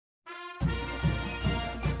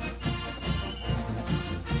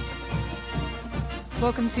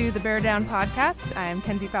Welcome to the Bear Down podcast. I'm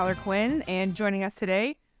Kenzie Fowler-Quinn, and joining us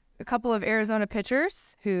today, a couple of Arizona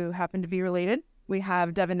pitchers who happen to be related. We have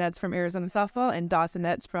Devyn Netz from Arizona softball and Dawson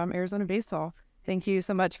Netz from Arizona baseball. Thank you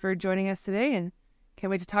so much for joining us today, and can't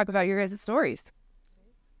wait to talk about your guys' stories.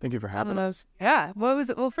 Thank you for having us. Yeah. What was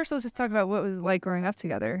it? Well, first let's just talk about what it was like growing up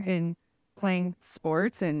together and playing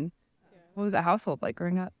sports, and what was that household like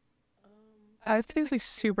growing up? I think it's like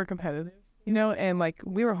super competitive, and like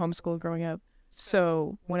we were homeschooled growing up.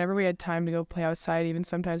 So whenever we had time to go play outside, even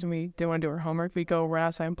sometimes when we didn't want to do our homework, we'd go run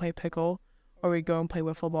outside and play pickle, or we'd go and play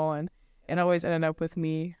wiffle ball, and it always ended up with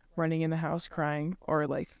me running in the house crying, or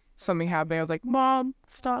like something happening. I was like, "Mom,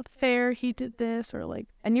 it's not fair. He did this," or like.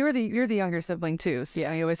 And you're the younger sibling too, so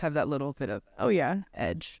yeah, you always have that little bit of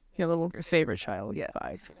edge. Yeah, little favorite child. Yeah.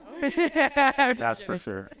 5. That's for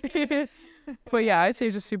sure. But yeah, I'd say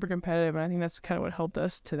it's just super competitive, and I think that's kind of what helped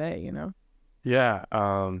us today. Yeah.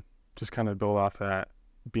 Just kind of build off that.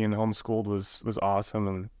 Being homeschooled was awesome,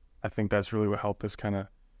 and I think that's really what helped us kind of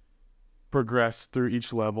progress through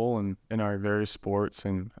each level and in our various sports.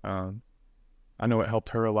 And I know it helped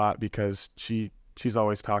her a lot because she's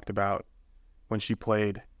always talked about when she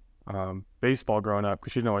played baseball growing up,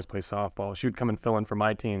 because she didn't always play softball. She would come and fill in for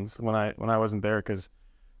my teams when I wasn't there, because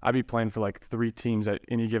I'd be playing for like 3 teams at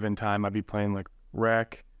any given time. I'd be playing like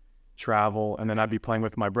rec, travel, and then I'd be playing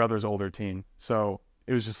with my brother's older team. So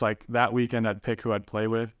it was just like that weekend I'd pick who I'd play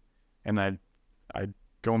with, and I'd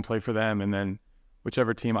go and play for them, and then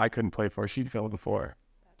whichever team I couldn't play for, she'd fill in for.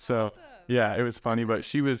 So yeah, it was funny, but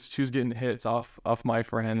she was getting hits off my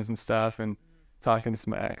friends and stuff and talking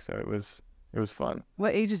smack. So it was fun.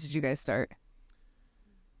 What ages did you guys start?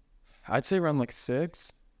 I'd say around like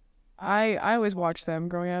 6. I always watched them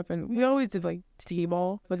growing up, and we always did like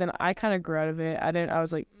t-ball, but then I kind of grew out of it. I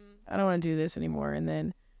was like, I don't want to do this anymore. And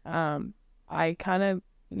then I kind of,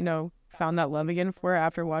 found that love again for it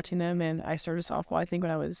after watching them, and I started softball, I think,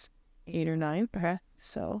 when I was 8 or 9. Okay.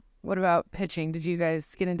 So what about pitching? Did you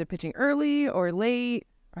guys get into pitching early or late,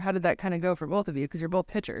 or how did that kind of go for both of you? Because you're both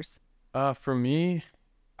pitchers. For me,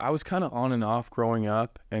 I was kind of on and off growing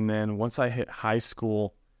up, and then once I hit high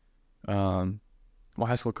school, my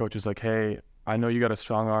high school coach was like, "Hey, I know you got a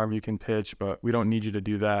strong arm, you can pitch, but we don't need you to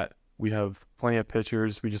do that. We have plenty of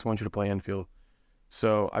pitchers. We just want you to play infield."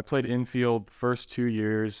 So I played infield the first 2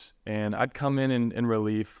 years, and I'd come in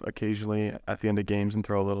relief occasionally at the end of games and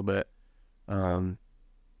throw a little bit. And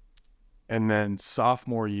then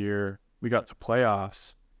sophomore year, we got to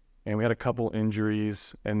playoffs, and we had a couple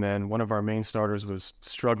injuries, and then one of our main starters was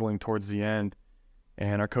struggling towards the end,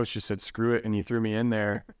 and our coach just said, "Screw it," and he threw me in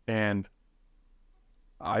there, and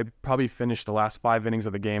I probably finished the last 5 innings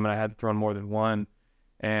of the game, and I had thrown more than one,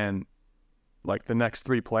 and like the next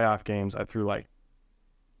 3 playoff games, I threw like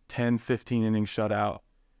 10, 15 innings shutout,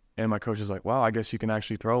 and my coach is like, "Wow, I guess you can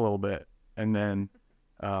actually throw a little bit." And then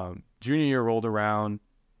junior year rolled around,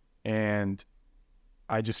 and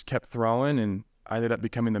I just kept throwing, and I ended up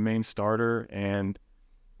becoming the main starter, and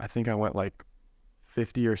I think I went like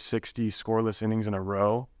 50 or 60 scoreless innings in a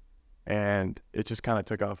row, and it just kind of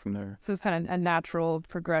took off from there. So it's kind of a natural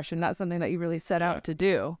progression, not something that you really set out to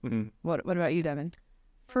do. Mm-hmm. What about you, Devyn?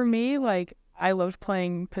 for me, like, I loved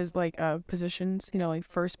playing positions, like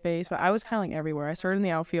first base, but I was kind of like everywhere. I started in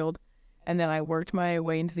the outfield, and then I worked my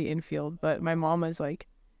way into the infield. But my mom was like,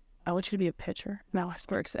 "I want you to be a pitcher." No, it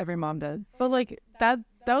works. Every mom does. But like that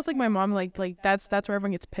was like my mom, like that's where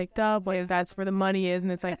everyone gets picked up. Like that's where the money is,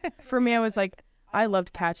 and it's like for me, I was like, I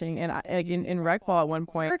loved catching, and in rec ball at one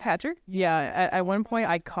point, You're a catcher. yeah, at one point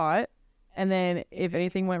I caught. And then if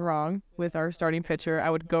anything went wrong with our starting pitcher, I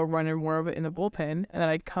would go run and warm up in the bullpen. And then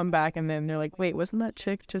I'd come back, and then they're like, "Wait, wasn't that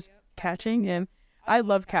chick just catching?" And I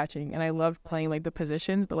loved catching, and I loved playing like the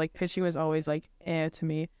positions. But like pitching was always like to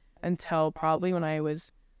me until probably when I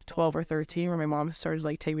was 12 or 13, where my mom started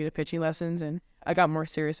like taking me to pitching lessons, and I got more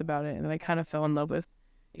serious about it. And then I kind of fell in love with,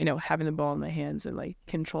 having the ball in my hands and like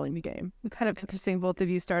controlling the game. It's kind of interesting. Both of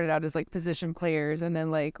you started out as like position players, and then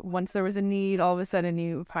like once there was a need, all of a sudden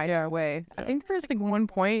you find our way. I think there was like one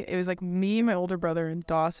point, it was like me, my older brother, and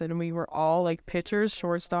Dawson, and we were all like pitchers,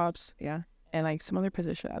 shortstops, Yeah. and like some other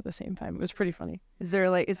position at the same time. It was pretty funny. Is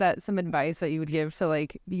that some advice that you would give to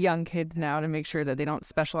like young kids now to make sure that they don't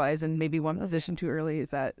specialize in maybe one position too early?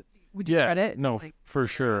 Would you credit? No, for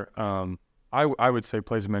sure. I would say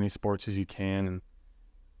play as many sports as you can, and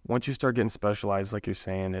once you start getting specialized, like you're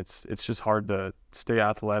saying, it's just hard to stay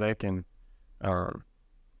athletic, and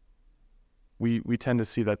we tend to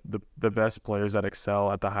see that the best players that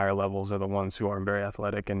excel at the higher levels are the ones who are very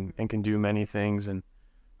athletic and can do many things. And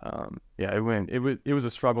yeah, it was a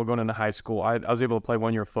struggle going into high school. I was able to play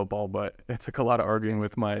 1 year of football, but it took a lot of arguing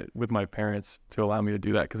with my parents to allow me to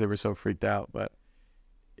do that because they were so freaked out. But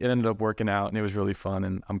it ended up working out, and it was really fun,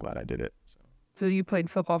 and I'm glad I did it. So you played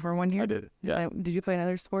football for 1 year? I did. Yeah. Did you play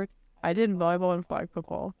another sports? I did volleyball and flag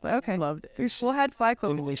football. Okay. Loved it. Your school had flag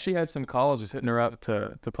football. And she had some colleges hitting her up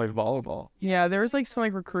to play volleyball. Yeah, there was like some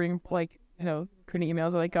like recruiting recruiting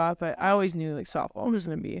emails that I got, but I always knew like softball was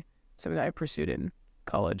gonna be something that I pursued in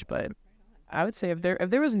college. But I would say if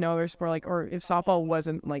there was no other sport, like, or if softball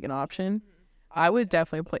wasn't like an option, I would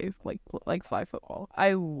definitely play like flag football.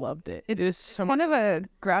 I loved it. It is so Kind of a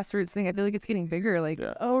grassroots thing. I feel like it's getting bigger. Like,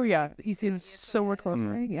 Yeah. Oh yeah, you see it's so much fun.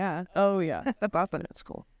 right? Yeah. Oh yeah, That's awesome. that's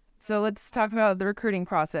cool. So let's talk about the recruiting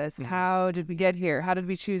process. How did we get here? How did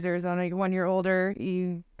we choose Arizona? You're 1 year older.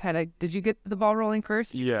 Did you get the ball rolling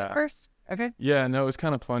first? Yeah. First? Okay. Yeah, no, it was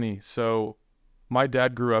kind of funny. So my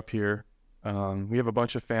dad grew up here. We have a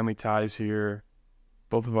bunch of family ties here.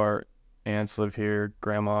 Both of our aunts live here.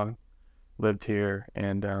 Grandma lived here.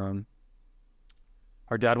 And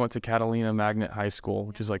our dad went to Catalina Magnet High School,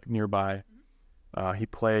 which is like nearby. He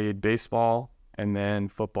played baseball and then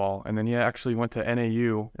football. And then he actually went to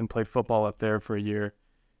NAU and played football up there for a year.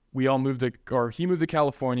 He moved to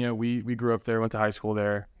California. We grew up there, went to high school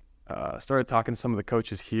there. Started talking to some of the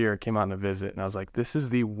coaches here, came out on a visit, and I was like, this is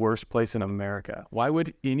the worst place in America. Why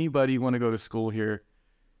would anybody want to go to school here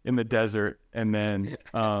in the desert? And then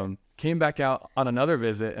came back out on another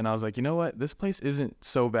visit, and I was like, you know what? This place isn't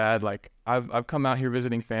so bad. Like, I've come out here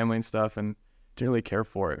visiting family and stuff and didn't really care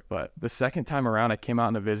for it. But the second time around, I came out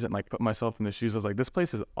on a visit and like put myself in the shoes. I was like, this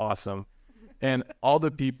place is awesome. And all the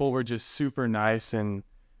people were just super nice and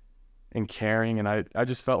caring, and I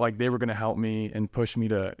just felt like they were going to help me and push me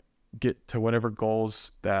to get to whatever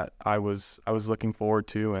goals that I was looking forward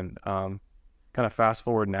to. And kind of fast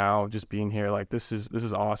forward now, just being here, like this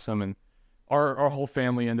is awesome. And our whole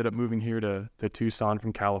family ended up moving here to Tucson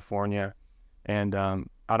from California, and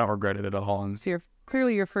I don't regret it at all. And So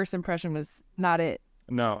clearly your first impression was not it.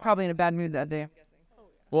 no, Probably in a bad mood that day.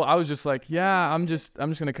 well, I was just like, yeah, I'm just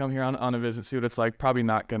gonna come here on a visit, see what it's like. Probably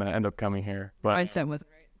not gonna end up coming here, but Mindset was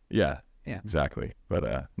yeah, Yeah. exactly. But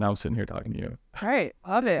now I'm sitting here talking to you. all right.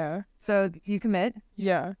 Love it. Yeah. So you commit.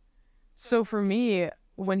 Yeah. So for me,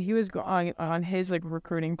 when he was on his like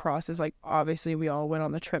recruiting process, like obviously we all went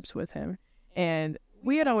on the trips with him, and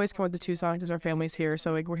we had always come to Tucson because our family's here,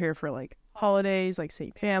 so like we're here for like holidays, like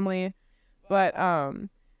see family. But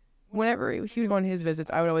whenever he would go on his visits,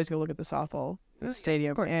 I would always go look at the softball in the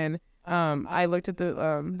stadium, and I looked at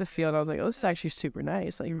the field. I was like, oh, this is actually super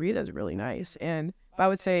nice. Like Rita's really nice, and I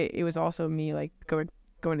would say it was also me like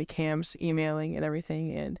going to camps, emailing and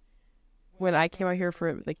everything. And when I came out here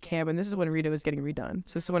for the camp, and this is when Rita was getting redone,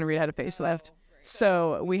 so this is when Rita had a facelift.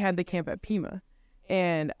 So we had the camp at Pima,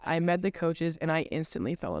 and I met the coaches, and I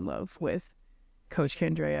instantly fell in love with Coach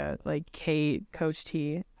Kendrea, like Kate, Coach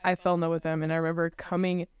T. I fell in love with them, and I remember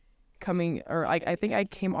coming, or I think I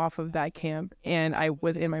came off of that camp, and I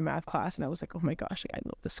was in my math class, and I was like, oh my gosh, like I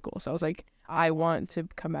love this school. So I was like, I want to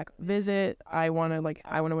come back visit. I want to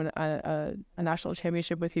win a national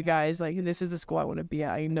championship with you guys. Like this is the school I want to be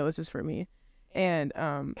at. I know this is for me. And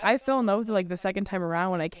I fell in love with it like the second time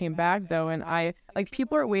around when I came back though, and I like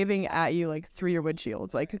people are waving at you like through your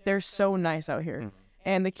windshields. Like they're so nice out here,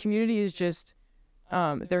 and the community is just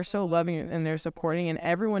they're so loving and they're supporting, and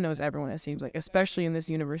everyone knows everyone, it seems like, especially in this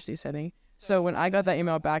university setting. So when I got that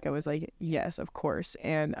email back, I was like, yes, of course.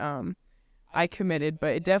 And I committed,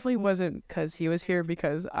 but it definitely wasn't because he was here,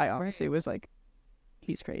 because I honestly was like,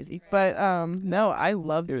 he's crazy. But no, I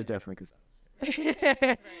loved It it. was definitely because.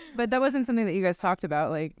 But that wasn't something that you guys talked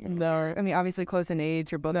about. Like, No, I mean, obviously close in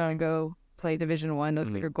age, you're both gonna go play Division I. Those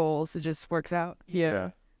are your goals. It just works out.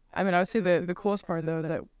 yeah. I mean, I would say the coolest part though,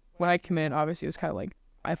 that when I committed, obviously it was kind of like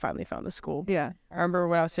I finally found the school. Yeah. I remember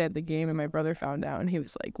when I was at the game and my brother found out, and he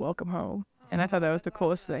was like, welcome home. And I thought that was the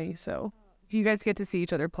coolest thing. So, Do you guys get to see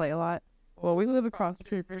each other play a lot? well, we live across the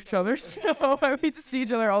street from each other, so I get to see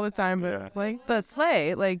each other all the time. But Yeah. like, But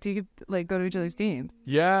play, like, do you like go to each other's games?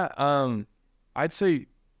 Yeah, I'd say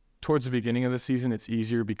towards the beginning of the season it's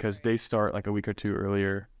easier because they start like a week or two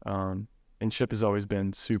earlier. And Chip has always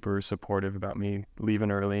been super supportive about me leaving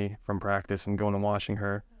early from practice and going and watching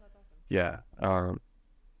her. Yeah. And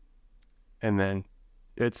then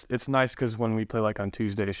it's nice because when we play like on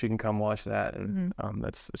Tuesday, she can come watch that, and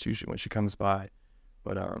that's usually when she comes by.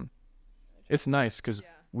 But it's nice because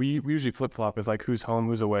we usually flip flop with like who's home,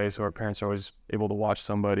 who's away, so our parents are always able to watch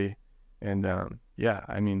somebody. And yeah,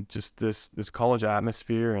 I mean, just this college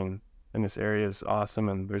atmosphere and this area is awesome,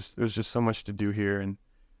 and there's just so much to do here, and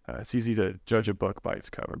it's easy to judge a book by its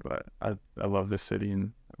cover, but I love this city,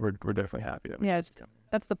 and we're definitely happy that Yeah,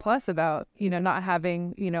 that's the plus about, not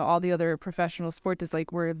having, all the other professional sports is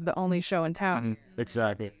like we're the only show in town.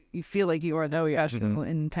 Exactly. You feel like you are the professional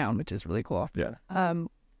in town, which is really cool. Yeah.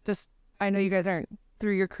 I know you guys aren't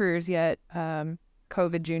through your careers yet.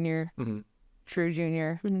 COVID junior, true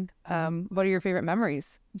junior. What are your favorite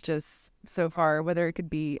memories just so far, whether it could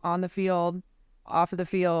be on the field, off of the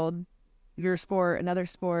field, your sport, another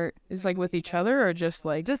sport? Is like with each other or just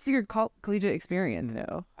like Just your collegiate experience.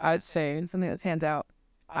 I'd say Something that stands out.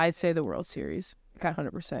 I'd say the World Series,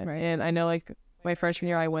 100%. Right. And I know like my freshman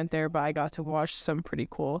year I went there, but I got to watch some pretty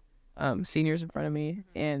cool seniors in front of me,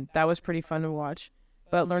 and that was pretty fun to watch.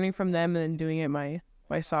 But learning from them and then doing it my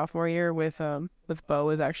sophomore year with Bo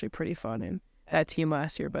was actually pretty fun, and that team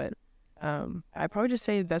last year. But I'd probably just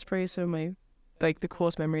say that's probably some of my the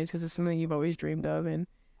coolest memories, because it's something you've always dreamed of, and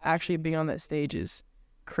actually being on that stage is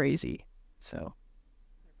crazy. So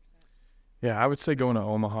yeah, I would say going to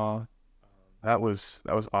Omaha, that was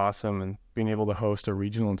awesome, and being able to host a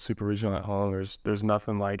regional and super regional at home, there's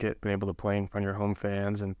nothing like it. Being able to play in front of your home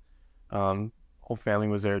fans, and whole family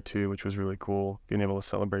was there too, which was really cool. Being able to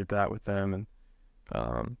celebrate that with them, and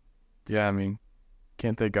yeah, I mean,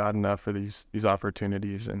 can't thank God enough for these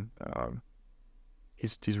opportunities, and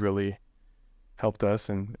he's really helped us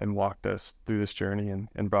and walked us through this journey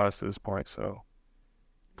and brought us to this point. So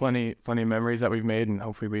plenty of memories that we've made, and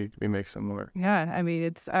hopefully we make some more. Yeah, I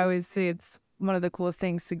mean, I always say it's one of the coolest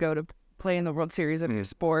things to go to play in the World Series of your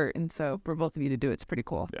sport, and so for both of you to do it's pretty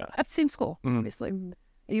cool. Yeah. At the same school, obviously.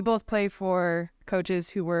 You both play for coaches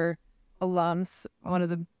who were alums,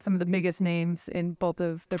 some of the biggest names in both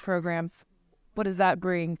of their programs. What does that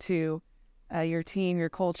bring to your team, your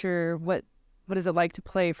culture? What is it like to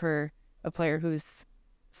play for a player who's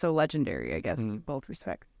so legendary, I guess, in both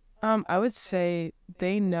respects? I would say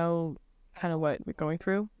they know kind of what we're going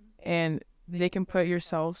through, and they can put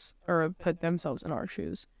themselves in our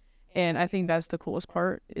shoes. And I think that's the coolest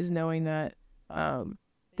part, is knowing that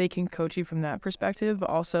they can coach you from that perspective, but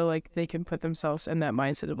also like they can put themselves in that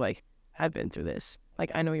mindset of like, I've been through this.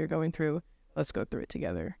 Like, I know what you're going through. Let's go through it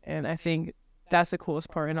together. And I think that's the coolest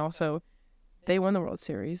part. And also, they won the World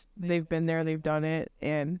Series. They've been there, they've done it,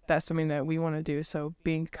 and that's something that we want to do. So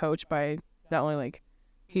being coached by not only like,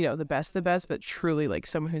 the best of the best, but truly like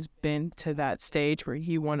someone who's been to that stage where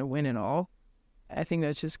you want to win it all, I think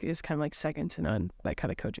that just is kind of like second to none, that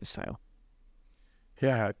kind of coaching style.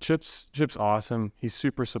 Yeah, Chip's awesome. He's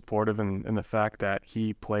super supportive in the fact that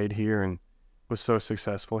he played here and was so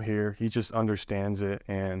successful here. He just understands it,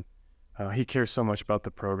 and he cares so much about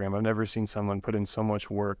the program. I've never seen someone put in so much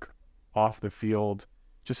work off the field,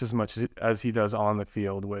 just as much as he does on the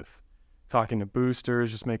field, with talking to boosters,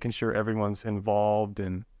 just making sure everyone's involved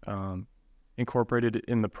and incorporated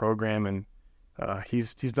in the program. And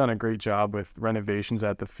he's done a great job with renovations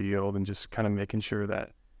at the field, and just kind of making sure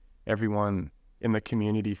that everyone in the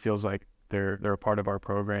community feels like they're a part of our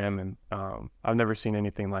program. And I've never seen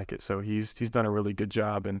anything like it. So he's done a really good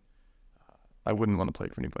job, and I wouldn't want to play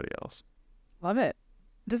for anybody else. Love it.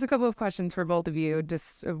 Just a couple of questions for both of you,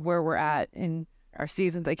 just of where we're at in our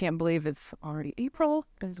seasons. I can't believe it's already April.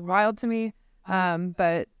 It's wild to me.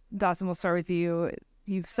 But Dawson, we'll start with you.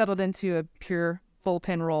 You've settled into a pure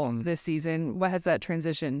bullpen role this season. What has that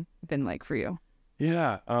transition been like for you?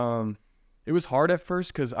 Yeah, it was hard at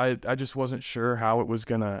first, because I just wasn't sure how it was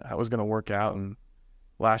gonna work out. And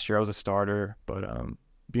last year I was a starter, but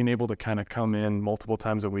being able to kind of come in multiple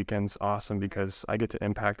times a weekend's awesome, because I get to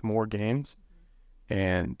impact more games.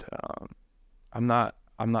 And I'm not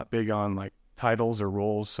big on like titles or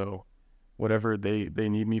roles, so whatever they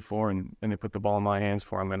need me for, and they put the ball in my hands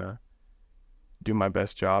for, I'm gonna do my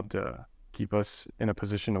best job to keep us in a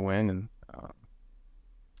position to win, and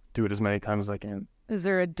do it as many times as I can. Is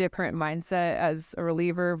there a different mindset as a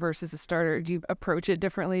reliever versus a starter? Do you approach it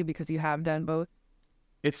differently because you have done both?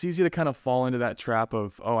 It's easy to kind of fall into that trap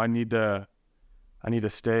of, I need to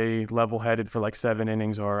stay level-headed for like 7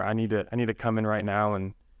 innings, or I need to come in right now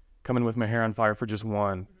and come in with my hair on fire for just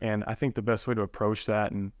one. And I think the best way to approach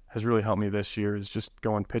that, and has really helped me this year, is just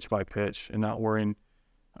going pitch by pitch and not worrying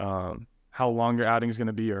how long your outing is going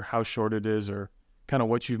to be, or how short it is, or kind of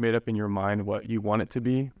what you've made up in your mind what you want it to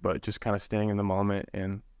be, but just kind of staying in the moment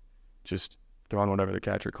and just throwing whatever the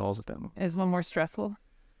catcher calls at them. Is one more stressful?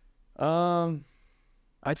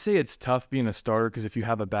 I'd say it's tough being a starter, because if you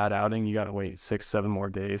have a bad outing, you got to wait 6-7 more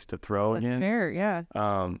days to throw again. That's fair, yeah.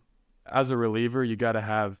 As a reliever, you got to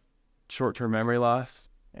have short-term memory loss,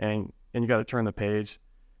 and you got to turn the page.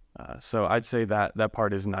 So I'd say that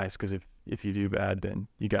part is nice, because if you do bad, then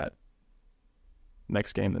you got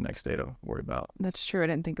next game the next day to worry about. That's true. I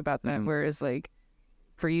didn't think about that. Whereas like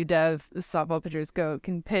for you, Dev, the softball pitchers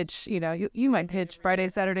can pitch, you might pitch Friday,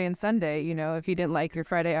 Saturday, and Sunday. If you didn't like your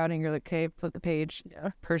Friday outing, you're like, okay, flip the page.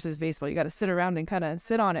 Yeah. Versus baseball, you got to sit around and kind of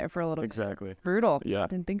sit on it for a little bit. Exactly. Brutal. Yeah.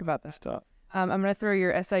 Didn't think about that. Stop. I'm going to throw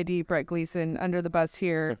your SID, Brett Gleason, under the bus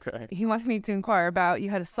here. Okay. He wanted me to inquire about, you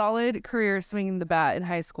had a solid career swinging the bat in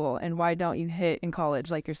high school, and why don't you hit in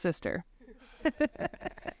college like your sister?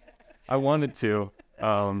 I wanted to.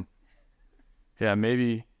 Yeah,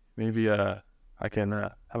 maybe I can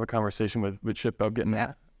have a conversation with Chip about getting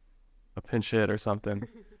a pinch hit or something.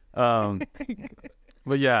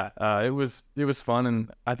 But yeah, it was fun,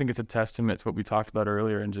 and I think it's a testament to what we talked about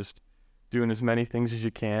earlier, and just doing as many things as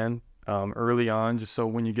you can early on, just so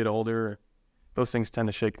when you get older, those things tend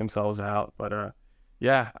to shake themselves out. But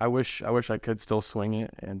yeah, I wish I could still swing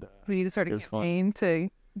it, and we need to start a campaign to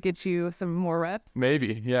get you some more reps.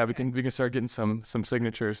 Maybe, yeah, we can start getting some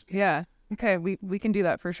signatures. Yeah, okay, we can do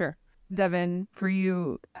that for sure. Devyn, for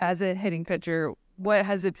you as a hitting pitcher, what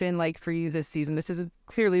has it been like for you this season? This has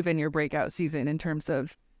clearly been your breakout season in terms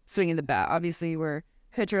of swinging the bat. Obviously, you were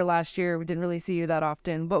pitcher last year. We didn't really see you that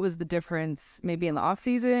often. What was the difference maybe in the off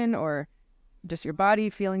season, or just your body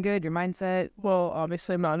feeling good, your mindset? Well,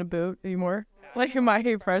 obviously I'm not in a boot anymore. Like in my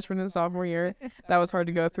freshman and sophomore year, that was hard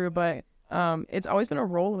to go through, but it's always been a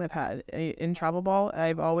role I've had in travel ball.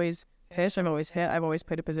 I've always pitched, I've always hit, I've always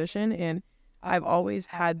played a position, and I've always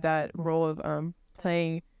had that role of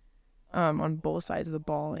playing on both sides of the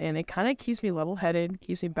ball, and it kind of keeps me level-headed,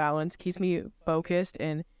 keeps me balanced, keeps me focused,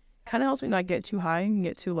 and kind of helps me not get too high and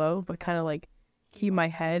get too low, but kind of like keep my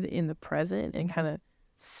head in the present and kind of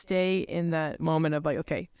stay in that moment of like,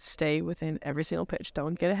 okay, stay within every single pitch.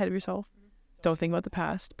 Don't get ahead of yourself. Don't think about the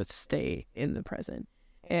past, but stay in the present.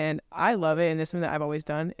 And I love it, and it's something that I've always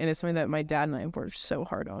done, and it's something that my dad and I have worked so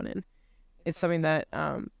hard on, and it's something that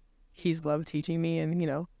he's loved teaching me,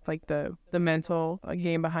 and like the mental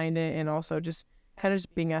game behind it, and also just kind of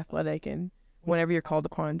just being athletic, and whenever you're called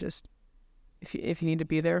upon, just if you need to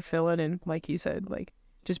be there, fill it, and like he said, like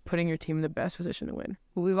just putting your team in the best position to win.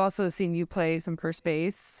 We've also seen you play some first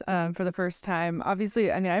base for the first time.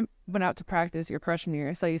 Obviously, I mean, I went out to practice your freshman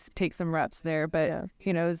year, so I used to take some reps there, but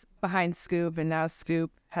it was behind Scoop, and now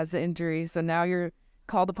Scoop has the injury, so now you're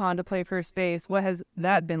called upon to play first base. What has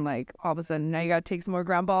that been like all of a sudden? Now you got to take some more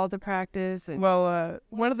ground ball to practice. Well,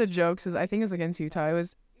 one of the jokes is, I think it was against Utah.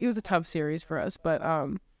 It was a tough series for us, but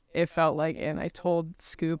it felt like, and I told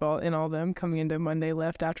Scoop and all them coming into Monday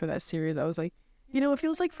left after that series, I was like, it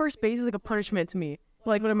feels like first base is like a punishment to me.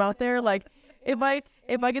 Like when I'm out there, like if I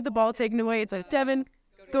get the ball taken away, it's like, Devyn,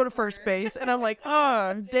 go to first base, and I'm like,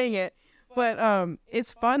 dang it. But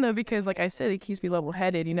it's fun though, because like I said, it keeps me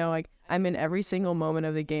level-headed. Like I'm in every single moment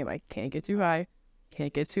of the game. I can't get too high,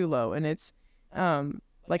 can't get too low, and it's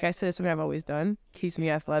like I said, it's something I've always done. Keeps me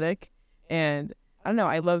athletic, and I don't know.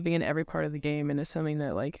 I love being in every part of the game, and it's something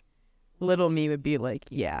that like little me would be like,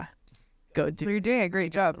 yeah, go do. You're doing a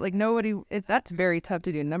great job. Like that's very tough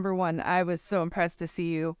to do. Number one, I was so impressed to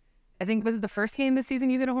see you. I think, was it the first game this season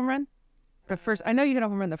you hit a home run? I know you hit a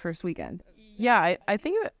home run the first weekend. Yeah, I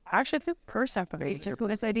think first half of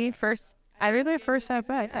it. SID first. I really first at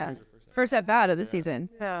bat. Yeah. First at bat of the season.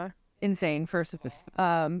 Yeah. Insane. First.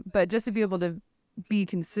 But just to be able to be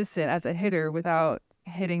consistent as a hitter without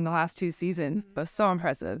hitting the last two seasons was so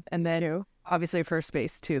impressive. And then obviously first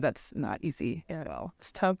base too. That's not easy as well.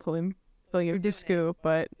 It's tough pulling your Scoop,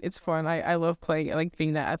 but it's fun. I love playing. I like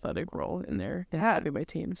being that athletic role in there. Yeah. Happy my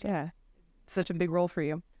teams. Yeah. Such a big role for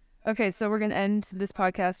you. Okay, so we're gonna end this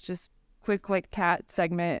podcast just quick like cat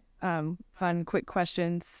segment, fun quick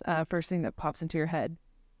questions, first thing that pops into your head.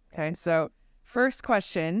 Okay, so first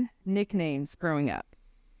question, nicknames growing up.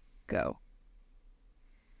 Go.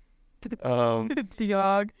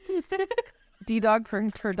 D-Dog. D-Dog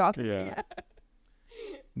for Dawson. Yeah.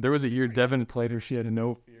 There was a year Devyn played her, she had a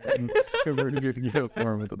no fear and covered her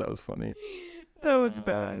uniform. I thought that was funny. That was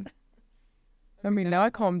bad. I mean, now I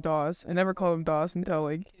call him Dawes. I never called him Dawes until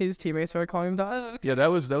like his teammates started calling him Dawes. Yeah, that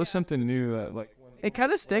was something new. It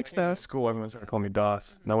kind of sticks though. In school, everyone started calling me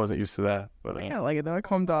Doss, and I wasn't used to that. But I kind of like it though. I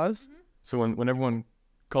call him Dawes. So when everyone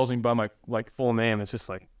calls me by my full name, it's just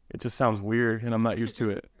like it just sounds weird, and I'm not used to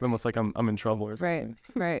it. It's almost like I'm in trouble or something.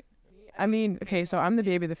 Right. I mean, okay, so I'm the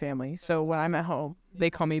baby of the family. So when I'm at home, they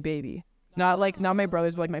call me baby. Not my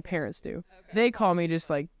brothers, but like my parents do. They call me just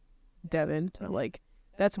like Devyn. Like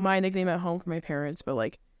that's my nickname at home for my parents. But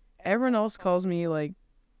like everyone else calls me like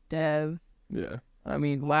Dev. Yeah. I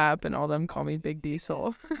mean, Lap and all them call me Big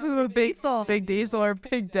Diesel. Big Diesel or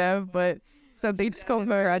Big Dev, but so Big Diesel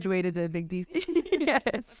graduated to Big Diesel.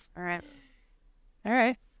 Yes. All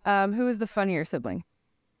right. Who is the funnier sibling?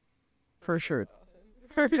 For sure.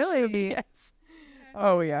 Really? Yes.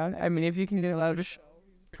 Oh yeah. I mean, if you can get it out of a show,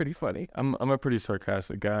 pretty funny. I'm a pretty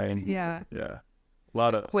sarcastic guy, and Yeah. yeah, a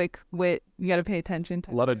lot of Quick wit. You got to pay attention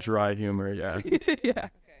to. dry humor. Yeah, Yeah.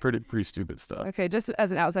 pretty stupid stuff. Okay, just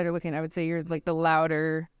as an outsider looking, I would say you're like the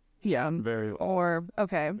louder. Yeah. Very Or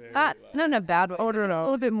okay, not in a bad way. Oh no, A no.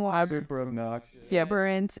 little bit more obnoxious.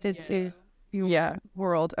 exuberant. It's Yeah.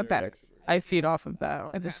 world a better. I feed off of that,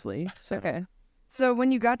 obviously. So Okay. So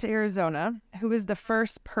when you got to Arizona, who was the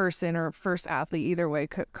first person or first athlete, either way,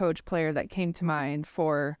 coach, player that came to mind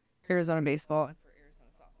for Arizona baseball and for Arizona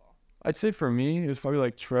softball? I'd say for me, it was probably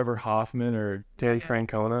like Trevor Hoffman or Danny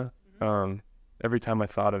Francona. Every time I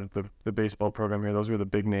thought of the baseball program here, those were the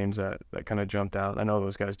big names that kind of jumped out. I know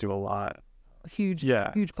those guys do a lot. Huge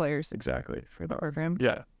players Exactly. for the program.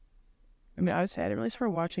 Yeah. I mean, I would say I didn't really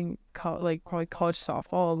start watching probably college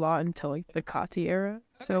softball a lot until like the Kati era.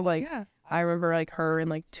 So like Yeah. I remember like her and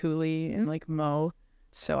like Thule and like Mo.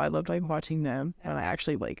 So I loved like watching them, and I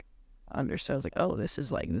actually like understood. I was like, oh, this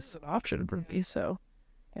is an option for me. So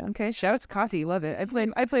Okay. Shout out to Kati. Love it.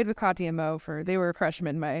 I played with Kati and Mo they were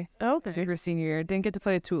freshmen my senior year. Didn't get to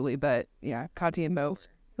play with Thule, but yeah, Kati and Mo,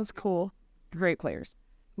 that's cool. great players.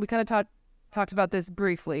 We kind of talked about this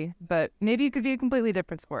briefly, but maybe it could be a completely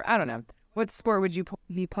different sport. I don't know. What sport would you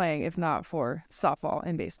be playing if not for softball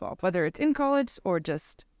and baseball, whether it's in college or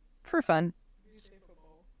just for fun?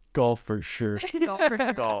 Golf for sure. Golf for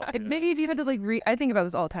sure. Golf. Maybe if you had to I think about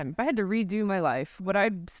this all the time. If I had to redo my life, would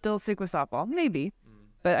I still stick with softball? Maybe.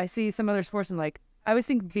 But I see some other sports and I always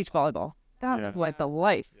think beach volleyball. That's like the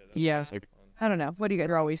life. Yeah. I don't know. What do you guys?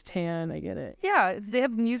 You're always tan. I get it. Yeah, they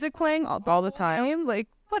have music playing all the time. Like,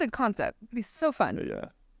 what a concept. It'd be so fun. Yeah.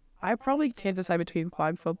 I probably can't decide between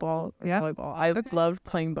flag football or volleyball. I loved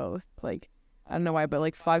playing both. Like, I don't know why, but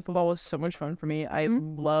like flag football was so much fun for me. I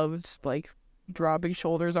loved like dropping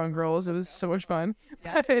shoulders on girls. It was so much fun.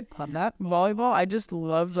 Yeah, love that. Volleyball, I just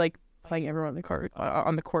loved like playing everyone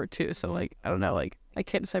on the court too. So like, I don't know, like I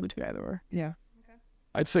can't decide between either or. Yeah.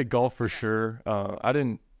 I'd say golf for sure. I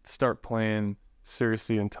didn't start playing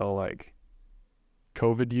seriously until like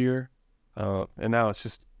COVID year, and now it's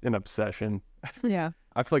just an obsession. Yeah.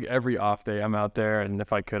 I feel like every off day I'm out there, and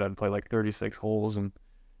if I could, I'd play like 36 holes, and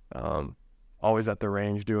always at the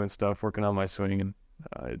range doing stuff, working on my swing, and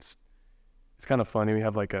it's kind of funny. We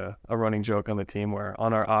have like a running joke on the team where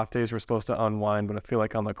on our off days we're supposed to unwind, but I feel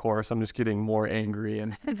like on the course I'm just getting more angry,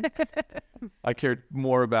 and I care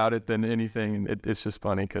more about it than anything. And it's just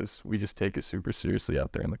funny because we just take it super seriously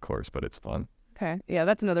out there in the course, but it's fun. Okay. Yeah,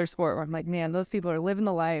 that's another sport where I'm like, man, those people are living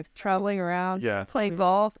the life, traveling around, Yeah. playing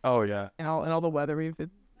golf. Oh yeah. And all the weather we've been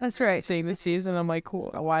That's right. seeing this season, I'm like, cool.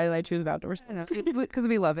 Why did I choose outdoors? I know, because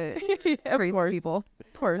we love it. Every course. people.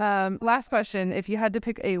 Of course. Last question. If you had to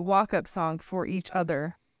pick a walk-up song for each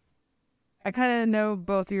other, I kind of know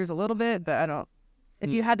both yours a little bit, but I don't. If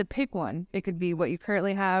you had to pick one, it could be what you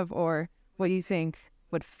currently have or what you think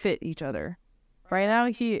would fit each other. Right now,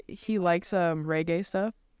 he likes reggae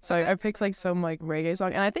stuff. So I picked like some like reggae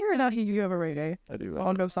song, and I think right now you have a reggae I do.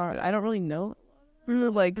 on-go song. I don't really know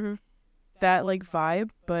like that like vibe,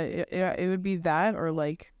 but it would be that or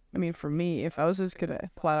like, I mean, for me, if I was just gonna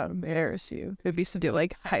flat out embarrass you, it'd be something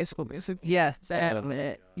like High School Music. Yes.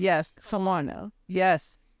 Yes. Come on now.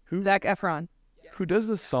 Yes. Who? Zac Efron. Who does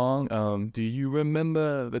the song? Do you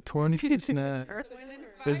remember the 20th? Is that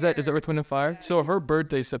Earth, Wind, and Fire? So her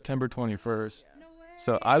birthday's September 21st.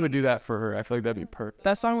 So I would do that for her. I feel like that'd be perfect.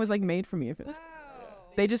 That song was like made for me.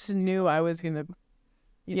 They just knew I was gonna,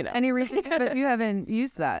 Any reason that you haven't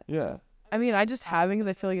used that? Yeah. I mean, I just haven't because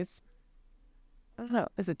I feel like I don't know.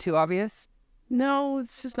 Is it too obvious? No,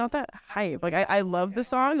 it's just not that hype. Like I love the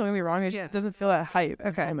song. Don't get me wrong. It just doesn't feel that hype.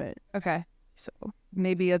 Okay. Okay. So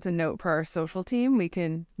Maybe as a note for our social team, we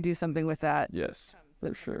can do something with that. Yes,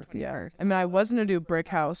 for sure. yeah. I mean, I was gonna do Brick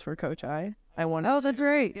House for Coach I. I wanted. Oh, that's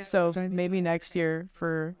right. So maybe next year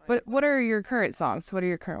for. What are your current songs? What are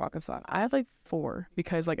your current walk-up songs? I have like 4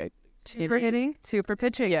 because like I. Super hitting, super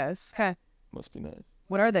pitching. Yes. Okay. Must be nice.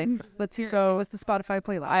 What are they? Let's hear. So what's the Spotify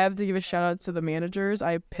playlist? I have to give a shout out to the managers.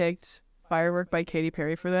 I picked Firework by Katy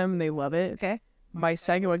Perry for them, and they love it. Okay. My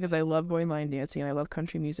second one, because I love going line dancing and I love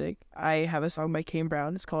country music, I have a song by Kane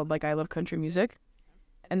Brown. It's called like I Love Country Music.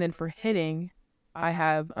 And then for hitting, I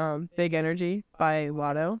have Big Energy by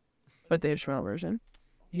Lotto, but the instrumental version.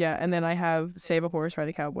 Yeah, and then I have Save a Horse, Ride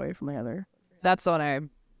a Cowboy from my other. That's the one I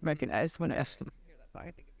recognized when I asked them.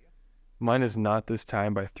 Mine is Not This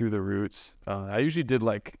Time by Through the Roots. I usually did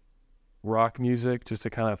like rock music just to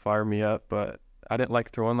kind of fire me up, but I didn't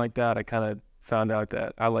like throwing like that. I kind of found out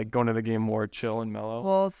that I like going to the game more chill and mellow.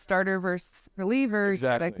 Well, starter versus reliever.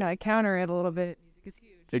 Exactly. You gotta kind of counter it a little bit. Music is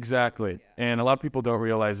huge. Exactly. And a lot of people don't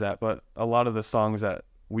realize that, but a lot of the songs that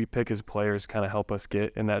we pick as players kind of help us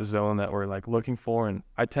get in that zone that we're like looking for. And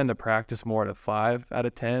I tend to practice more at a 5 out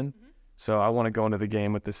of 10. So I want to go into the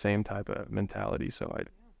game with the same type of mentality. So I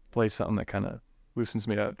play something that kind of loosens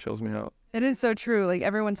me up, chills me out. It is so true. Like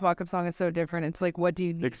everyone's walk-up song is so different. It's like, what do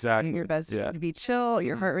you need Exactly. to do your best? Yeah. To be chill,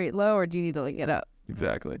 your heart rate low, or do you need to like get up?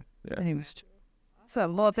 Exactly. Yeah. Anyways.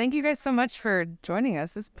 Awesome. Well, thank you guys so much for joining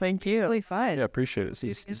us. This Thank you. really fun. Yeah, appreciate it.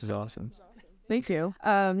 This is awesome. Thank you.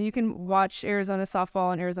 You can watch Arizona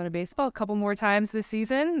softball and Arizona baseball a couple more times this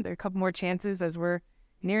season. There are a couple more chances as we're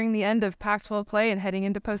nearing the end of Pac-12 play and heading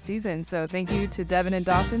into postseason. So thank you to Devyn and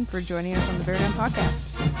Dawson for joining us on the Devyn Podcast.